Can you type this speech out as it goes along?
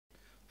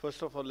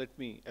First of all, let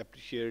me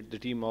appreciate the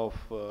team of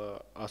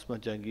Asma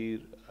Jahangir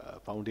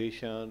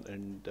Foundation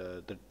and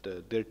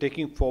that they're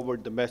taking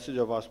forward the message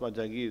of Asma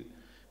Jahangir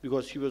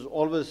because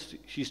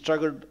she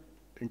struggled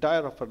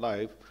entire of her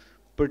life,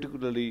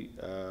 particularly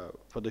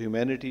for the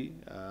humanity,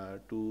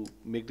 to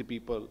make the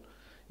people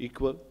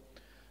equal.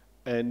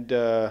 And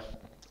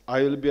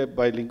I will be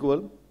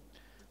bilingual.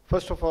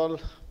 First of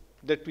all,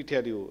 let me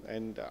tell you,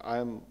 and I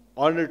am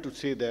honored to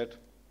say that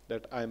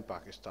I am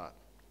Pakistan,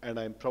 and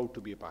I am proud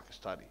to be a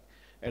Pakistani.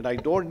 And I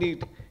don't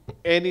need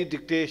any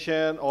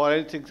dictation or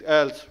anything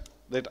else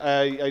that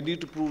I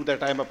need to prove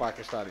that I'm a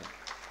Pakistani.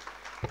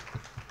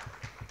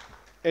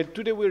 And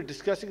today we're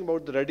discussing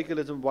about the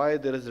radicalism, why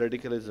there is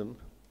radicalism.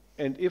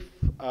 And if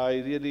I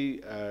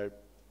really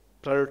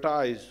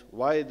prioritize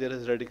why there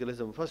is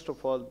radicalism, first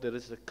of all, there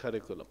is a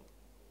curriculum.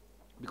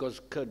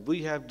 Because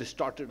we have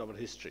distorted our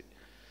history.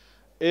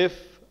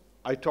 If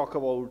I talk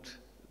about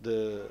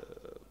the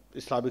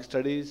Islamic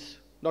studies,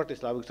 not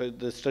Islamic studies,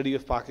 the study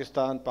of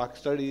Pakistan, Pak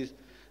studies,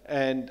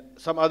 and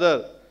some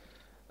other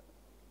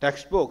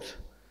textbooks,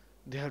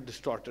 they have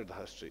distorted the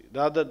history.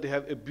 Rather, they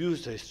have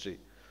abused the history.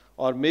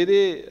 और मेरे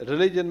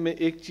religion में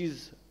एक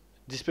चीज़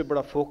जिस पे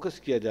बड़ा focus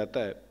किया जाता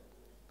है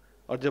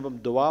और जब हम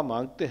दुआ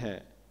मांगते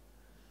हैं,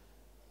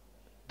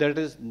 that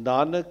is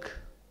नानक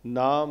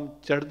नाम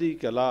चढ़दी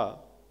कला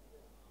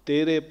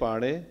तेरे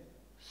पाने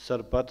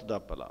सरबत दा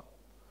पला.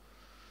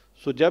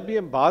 सो जब भी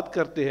हम बात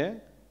करते हैं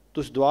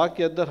तो उस दुआ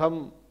के अंदर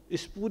हम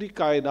इस पूरी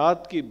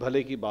कायनात की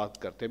भले की बात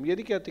करते हैं. हम ये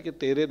नहीं कहते कि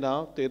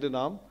तेरे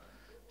नाम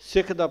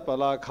सिख दा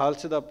पला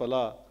खालसे दा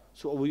पला.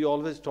 So we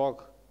always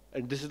talk,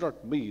 and this is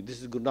not me,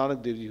 this is Guru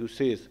Nanak Dev Ji who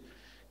says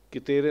कि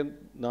तेरे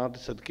नाम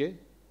सदके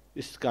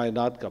इस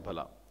कायनात का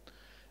भला.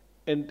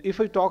 And if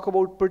I talk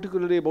about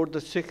particularly about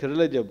the Sikh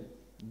religion,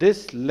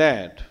 this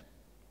land,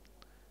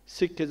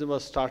 Sikhism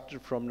was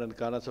started from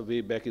Nankana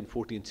way back in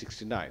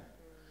 1469.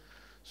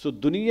 So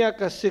दुनिया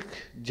का सिख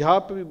जहाँ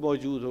पे भी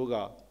मौजूद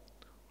होगा,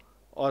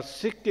 और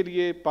सिख के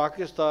लिए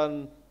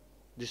पाकिस्तान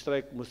जिस तरह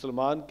एक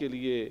मुसलमान के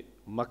लिए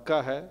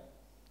मक्का है,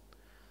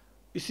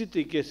 इसी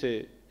तरीके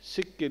से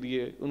सिख के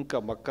लिए उनका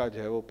मक्का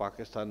जो है वो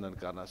पाकिस्तान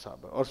ननकाना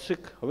साहब है. और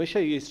सिख हमेशा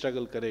ये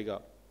स्ट्रगल करेगा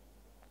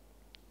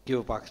कि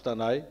वो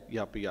पाकिस्तान आए,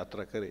 यहाँ पे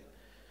यात्रा करे.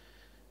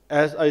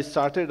 As I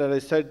started and I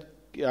said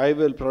I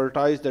will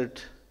prioritize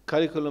that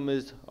curriculum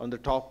is on the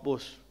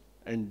topmost,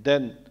 and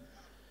then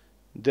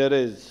there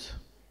is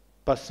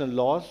personal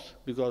laws,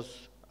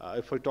 because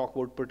if I talk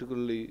about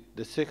particularly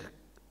the Sikh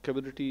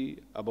community,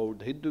 about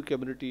the Hindu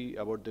community,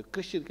 about the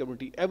Christian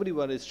community,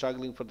 everyone is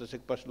struggling for the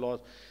Sikh personal laws.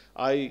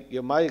 I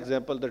give my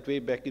example that way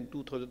back in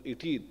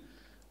 2018,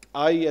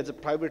 I as a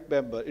private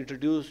member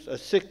introduced a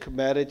Sikh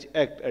Marriage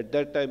Act. At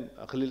that time,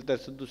 Khalil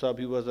Sindhu Sahab,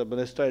 he was a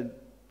minister, and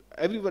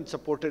everyone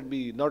supported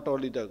me, not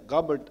only the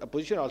government,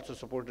 opposition also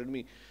supported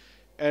me.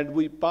 And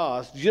we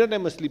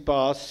unanimously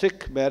passed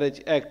Sikh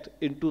Marriage Act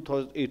in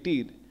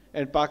 2018,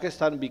 and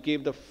Pakistan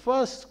became the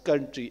first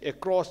country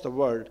across the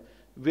world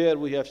where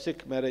we have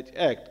Sikh Marriage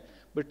Act.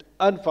 But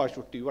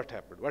unfortunately, what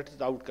happened? What is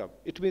the outcome?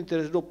 It means there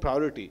is no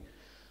priority.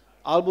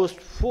 Almost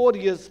 4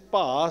 years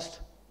passed,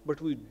 but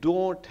we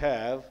don't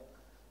have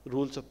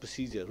rules of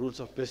procedure,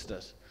 rules of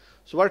business.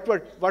 So what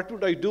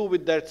would I do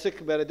with that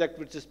Sikh Marriage Act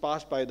which is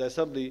passed by the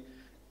Assembly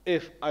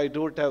if I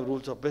don't have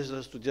rules of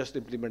business to just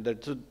implement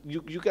that? So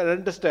you can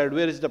understand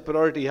where is the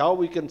priority, how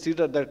we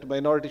consider that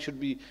minority should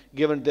be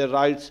given their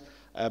rights,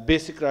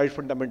 basic rights,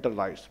 fundamental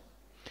rights.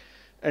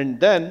 And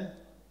then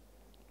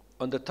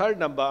on the third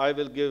number I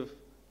will give,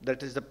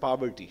 that is the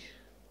poverty.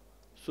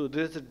 So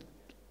there is a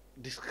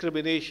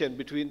discrimination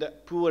between the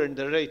poor and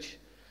the rich,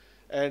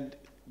 and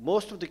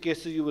most of the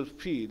cases you will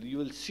feel, you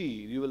will see,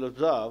 you will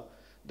observe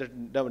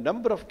that the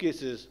number of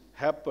cases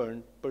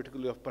happened,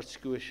 particularly of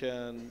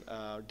persecution,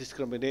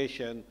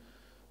 discrimination,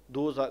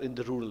 those are in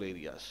the rural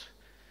areas.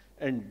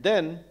 And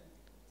then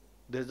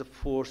there is a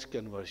forced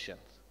conversion.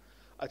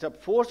 अच्छा,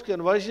 forced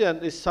conversion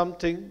is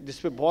something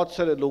जिसपे बहुत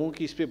सारे लोगों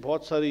की इसपे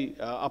बहुत सारी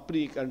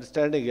अपनी एक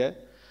अंडरस्टैंडिंग है.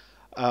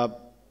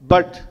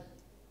 बट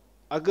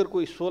अगर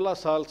कोई 16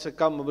 साल से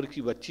कम उम्र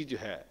की बच्ची जो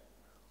है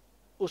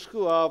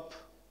उसको आप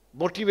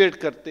मोटिवेट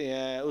करते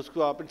हैं,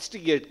 उसको आप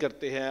इंस्टिगेट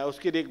करते हैं,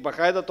 उसके लिए एक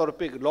बाकायदा तौर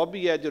पे एक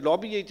लॉबी है, जो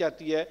लॉबी यही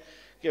चाहती है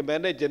कि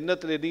मैंने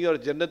जन्नत लेनी है, और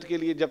जन्नत के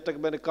लिए जब तक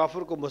मैंने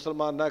काफिर को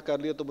मुसलमान ना कर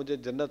लिया तो मुझे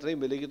जन्नत नहीं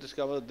मिलेगी. तो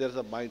इसका मतलब देयर इज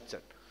अ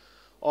माइंडसेट.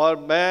 और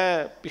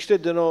मैं पिछले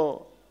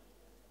दिनों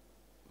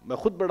मैं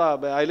खुद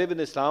I live in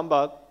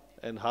Islamabad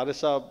and Haris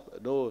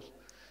साहब नोस.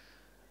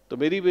 तो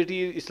मेरी बेटी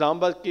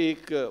इस्लामाबाद के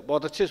एक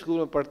बहुत अच्छे स्कूल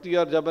में पढ़ती है,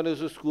 और जब मैंने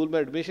उस स्कूल में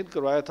एडमिशन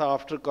करवाया था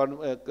आफ्टर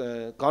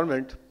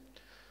कॉन्वेंट,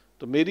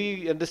 तो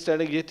मेरी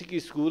अंडरस्टैंडिंग ये थी कि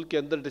स्कूल के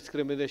अंदर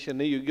डिस्क्रिमिनेशन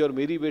नहीं होगी. और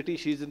मेरी बेटी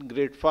she is in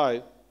grade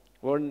 5.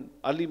 One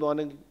early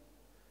morning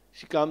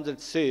she comes and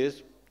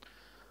says,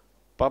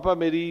 पापा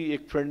मेरी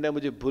एक फ्रेंड ने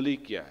मुझे बुली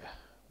किया है.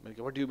 मैंने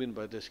कहा what do you mean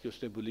by this, कि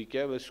उसने बुली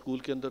किया है? वह स्कूल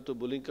के अंदर तो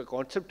बुलिंग का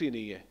कॉन्सेप्ट ही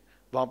नहीं है.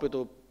 वहाँ पे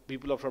तो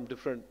people are from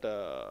different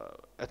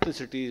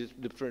ethnicities,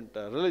 different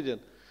religion.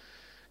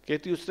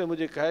 कहती उसने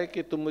मुझे कहा है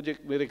कि तुम मुझे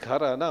मेरे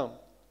घर आना,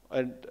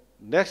 एंड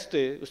नेक्स्ट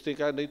डे उसने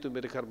कहा नहीं तुम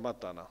मेरे घर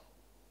मत आना.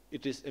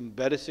 It is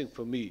embarrassing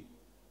for me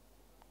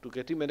तो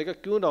कहती मैंने कहा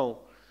क्यों ना हो,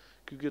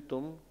 क्योंकि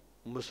तुम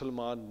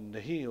मुसलमान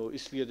नहीं हो,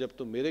 इसलिए जब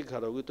तुम मेरे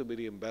घर होगी तो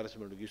मेरी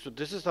एम्बेरसमेंट होगी. So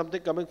this is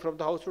something coming from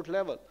the house root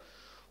level.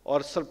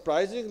 और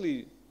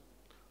सरप्राइजिंगली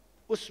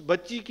उस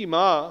बच्ची की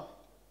माँ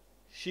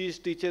she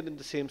is teacher in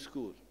the same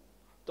school.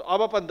 तो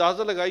अब आप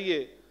अंदाज़ा लगाइए,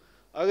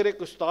 अगर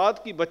एक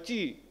उस्ताद की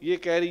बच्ची ये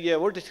कह रही है,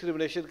 वो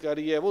डिस्क्रिमिनेशन कर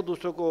रही है, वो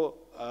दूसरों को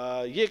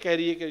ये कह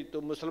रही है कि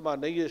तुम मुसलमान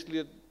नहीं है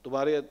इसलिए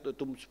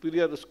तुम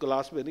सुपीरियर उस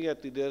क्लास में नहीं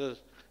आती, there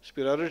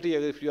superiority.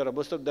 If you are a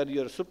Muslim, then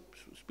you are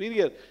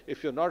superior.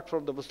 If you are not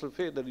from the Muslim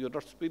faith, then you are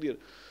not superior.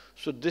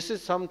 So this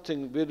is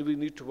something where we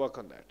need to work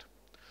on that.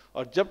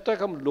 और जब तक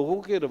हम लोगों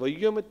के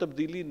रवैयों में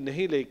तब्दीली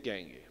नहीं लेके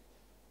आएंगे,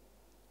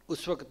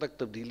 उस वक्त तक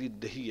तब्दीली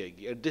नहीं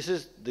आएगी. And this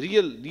is the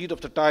real need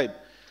of the time.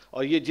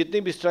 और ये जितनी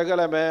भी स्ट्रगल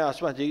है, मैं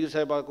आसमा जहीर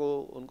साहिबा को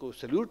उनको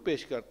सैल्यूट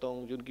पेश करता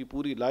हूँ, जो उनकी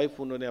पूरी लाइफ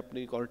उन्होंने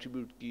अपनी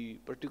कंट्रीब्यूट की,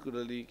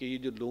 पर्टिकुलरली कि ये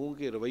जो लोगों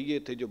के रवैये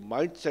थे, जो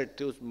माइंडसेट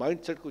थे, उस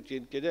माइंडसेट को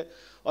चेंज किया जाए.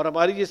 और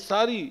हमारी ये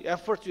सारी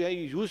एफर्ट्स जो हैं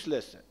ये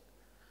यूजलेस हैं.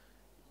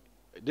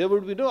 There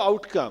would be know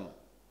outcome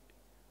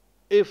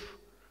if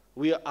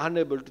we are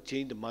unable to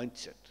change the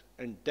mindset.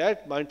 And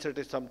that mindset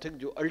is something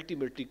जो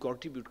अल्टीमेटली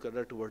कॉन्ट्रीब्यूट कर रहा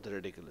है टुवर्ड द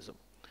रेडिकलिज्म.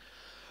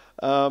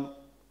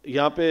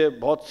 यहाँ पे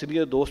बहुत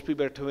सीनियर दोस्त भी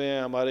बैठे हुए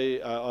हैं, हमारे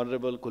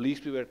ऑनरेबल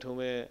कोलीग्स भी बैठे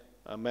हुए हैं.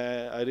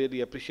 मैं आई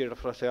रियली अप्रिशिएट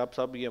अफरा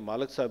साहब भी हैं,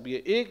 मालिक साहब भी है.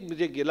 एक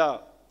मुझे गिला,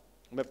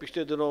 मैं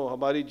पिछले दिनों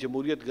हमारी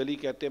जमहूरियत गली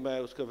कहते हैं, मैं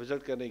उसका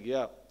विज़िट करने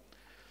गया,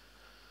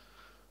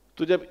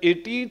 तो जब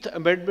 18th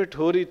अमेंडमेंट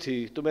हो रही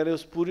थी तो मैंने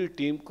उस पूरी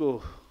टीम को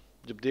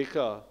जब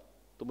देखा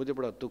तो मुझे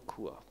बड़ा दुख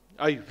हुआ.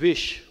 आई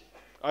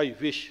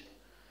विश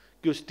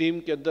कि उस टीम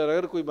के अंदर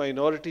अगर कोई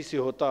माइनॉरिटी से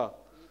होता,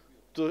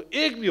 तो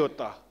एक भी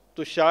होता,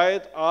 तो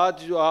शायद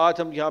आज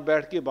हम यहाँ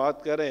बैठ के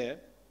बात कर रहे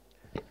हैं,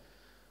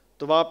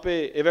 तो वहाँ पे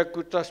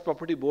एवैक्यू ट्रस्ट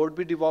प्रॉपर्टी बोर्ड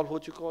भी डिवॉल्व हो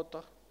चुका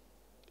होता.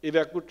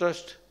 एवैक्यू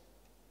ट्रस्ट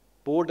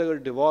बोर्ड अगर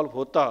डिवॉल्व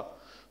होता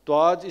तो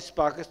आज इस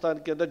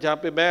पाकिस्तान के अंदर, जहाँ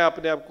पे मैं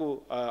अपने आप को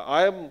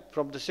I am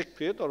from the Sikh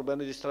faith, और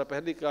मैंने जिस तरह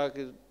पहले कहा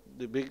कि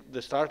the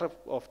start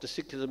of the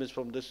Sikhism is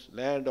from this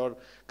land, और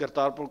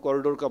करतारपुर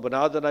कॉरिडोर का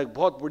बना देना एक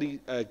बहुत बड़ी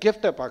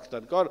गिफ्ट है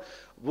पाकिस्तान का. और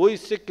वही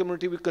Sikh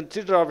community we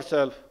consider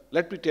ourselves,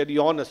 let me tell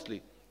you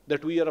honestly,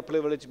 that we are a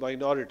privileged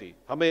minority.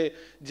 हमें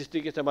जिस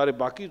तरीके से हमारे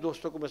बाकी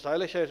दोस्तों को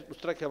मसाइल है, शायद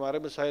उस तरह के हमारे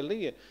मसाइल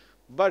नहीं है.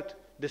 बट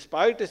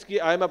डिस्पाइट इसकी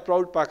I am a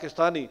proud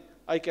Pakistani,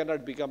 I can not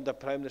become the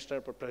prime minister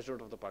और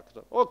प्रेसिडेंट ऑफ द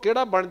पाकिस्तान. ओ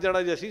केड़ा बन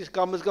जाना जैसी,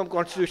 कम से कम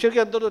कॉन्स्टिट्यूशन के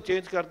अंदर तो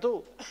चेंज कर दो.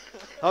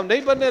 हम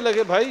नहीं बनने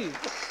लगे भाई.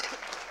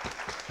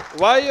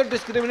 Why you are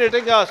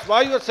discriminating us?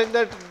 Why you are saying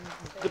that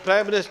the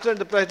prime minister and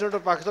the president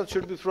of Pakistan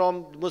should be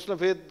from Muslim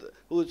faith?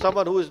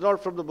 Someone who is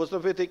not from the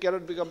Muslim faith, he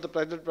cannot become the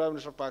president, prime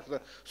minister of Pakistan.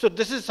 So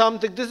this is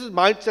something, this is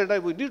mindset,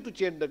 and we need to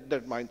change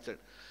that mindset.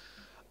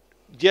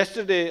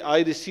 Yesterday, I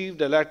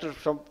received a letter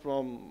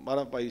from one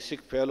of my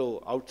Sikh fellow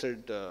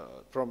outside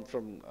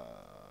from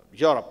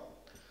Europe.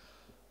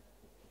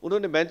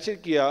 उन्होंने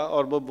mention किया,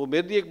 और वो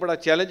मेरे लिए एक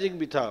बड़ा challenging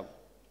भी था,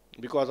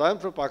 because I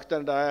am from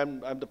Pakistan and I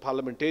am the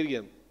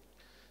parliamentarian,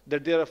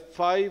 that there are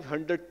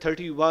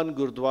 531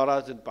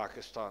 gurdwaras in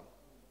Pakistan.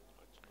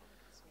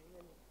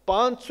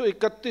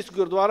 531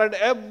 gurdwara, and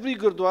every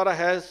gurdwara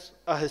has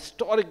a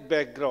historic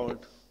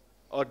background.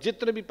 और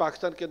जितने भी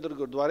पाकिस्तान के अंदर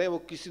गुरुद्वारे हैं वो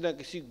किसी ना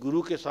किसी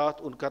गुरु के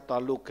साथ उनका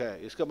ताल्लुक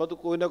है. इसका मतलब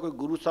कोई ना कोई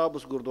गुरु साहब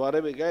उस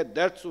गुरुद्वारे में गए.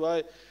 That's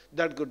why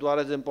that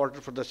gurdwara is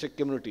important for the Sikh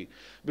community.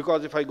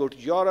 Because if I go to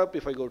Europe,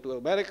 if I go to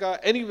America,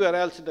 anywhere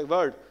else in the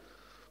world,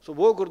 so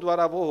वो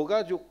गुरुद्वारा वो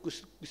होगा जो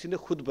किसी ने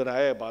खुद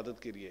बनाया है इबादत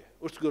के लिए.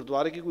 उस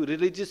गुरुद्वारे की कोई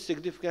रिलीजियस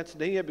सिग्निफिकेंस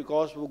नहीं है,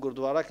 बिकॉज वो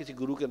गुरुद्वारा किसी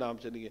गुरु के नाम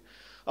से नहीं है.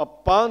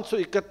 अब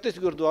 531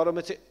 गुरुद्वारों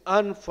में से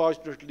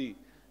unfortunately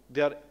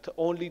there are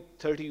only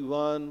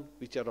 31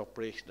 which are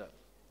operational.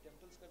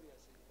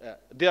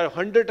 There are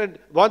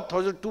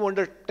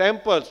 1,200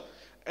 temples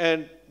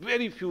and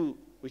very few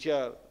which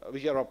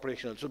are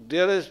operational. So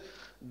there is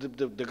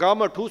the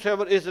government,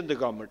 whosoever is in the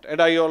government,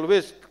 and I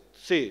always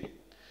say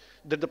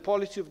that the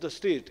policy of the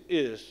state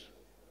is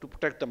to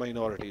protect the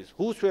minorities.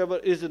 Whosoever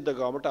is in the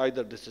government,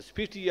 either this is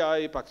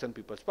PTI, Pakistan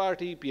People's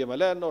Party,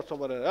 PMLN, or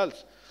someone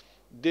else,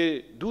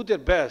 they do their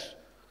best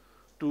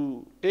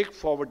to take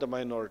forward the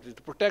minorities,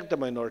 to protect the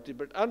minority.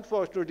 But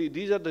unfortunately,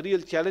 these are the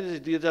real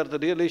challenges, these are the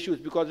real issues,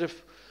 because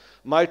if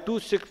my two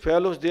Sikh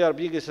fellows, they are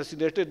being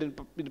assassinated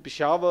in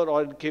Peshawar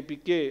or in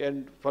KPK,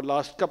 and for the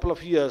last couple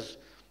of years,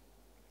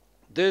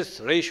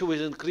 this ratio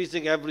is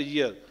increasing every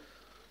year.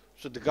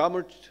 So the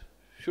government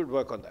should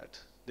work on that.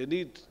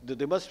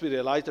 They must be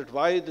realized that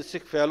why the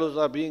Sikh fellows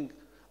are being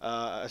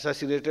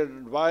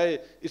assassinated, why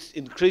it's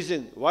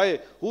increasing, why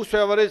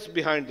whosoever is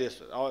behind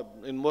this.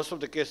 In most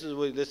of the cases,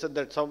 we listen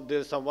that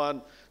there's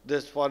someone,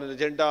 there's foreign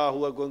agenda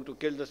who are going to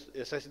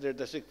assassinate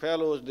the Sikh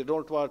fellows. They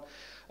don't want,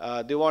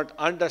 they want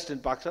unrest in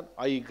Pakistan.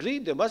 I agree,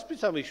 there must be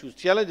some issues,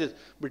 challenges,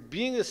 but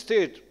being a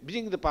state,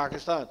 being the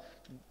Pakistan,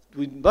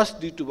 we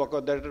must need to work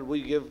on that, and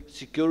we give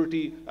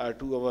security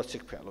to our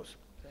Sikh fellows.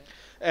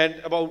 And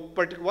about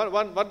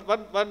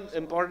one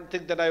important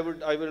thing that I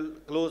will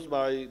close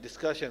my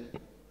discussion.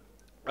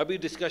 अभी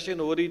discussion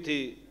हो रही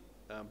थी,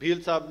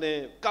 भील साहब ने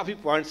काफ़ी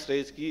points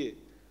raise किए,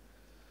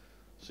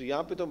 So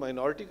यहाँ पे तो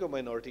minority का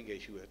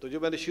issue है. तो जो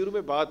मैंने शुरू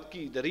में बात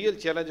की, the real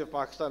challenge of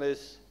Pakistan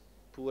is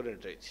poor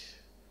and rich.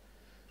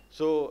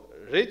 So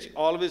rich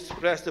always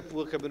suppress the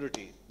poor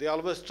community. They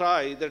always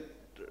try that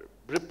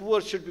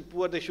poor should be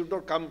poor. They should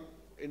not come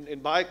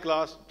in my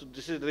class. So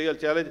this is the real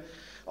challenge.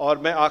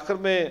 और मैं आखिर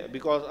में,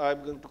 because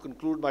I'm going to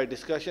conclude my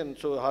discussion,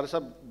 so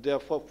Harsab, there are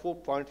four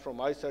points from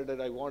my side that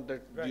I want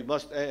that we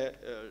must,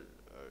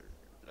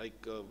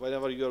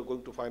 whenever you are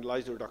going to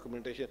finalize your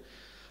documentation,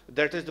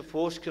 that is the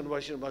forced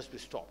conversion must be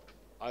stopped.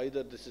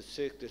 Either this is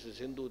Sikh, this is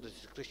Hindu, this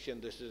is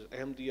Christian, this is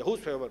Ahmadiyya,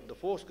 whosoever, the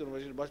forced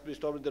conversion must be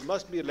stopped. There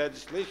must be a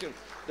legislation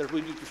that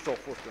we need to stop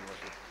forced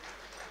conversion.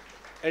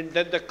 And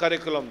then the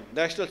curriculum,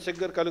 national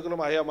single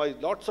curriculum, I have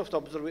lots of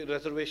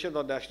reservations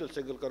on national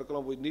single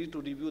curriculum. We need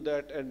to review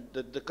that, and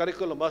the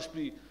curriculum must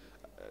be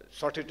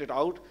sorted it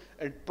out,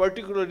 and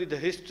particularly the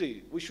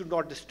history. We should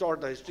not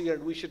distort the history,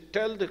 and we should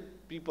tell the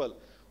people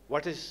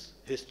what is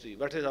history,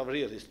 what is our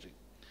real history.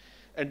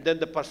 And then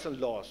the personal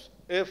laws.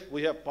 If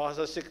we have passed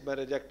a Sikh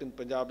Marriage Act in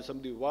Punjab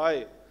Assembly,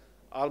 why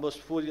almost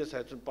 4 years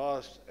has been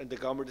passed and the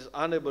government is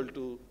unable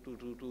to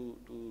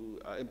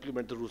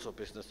implement the rules of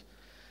business?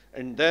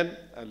 And then,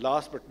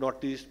 last but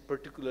not least,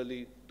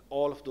 particularly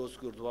all of those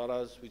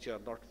gurdwaras which are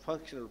not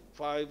functional,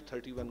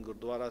 531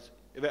 gurdwaras,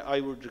 I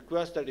would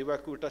request that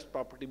Evacuee Trust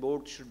Property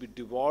Board should be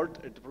devolved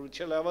at the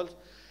provincial levels,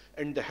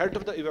 and the head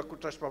of the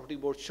Evacuee Trust Property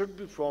Board should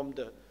be from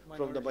the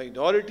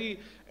minority,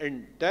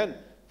 and then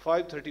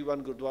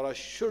 531 gurdwaras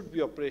should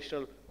be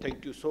operational.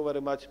 Thank you so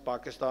very much.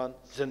 Pakistan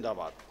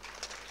Zindabad.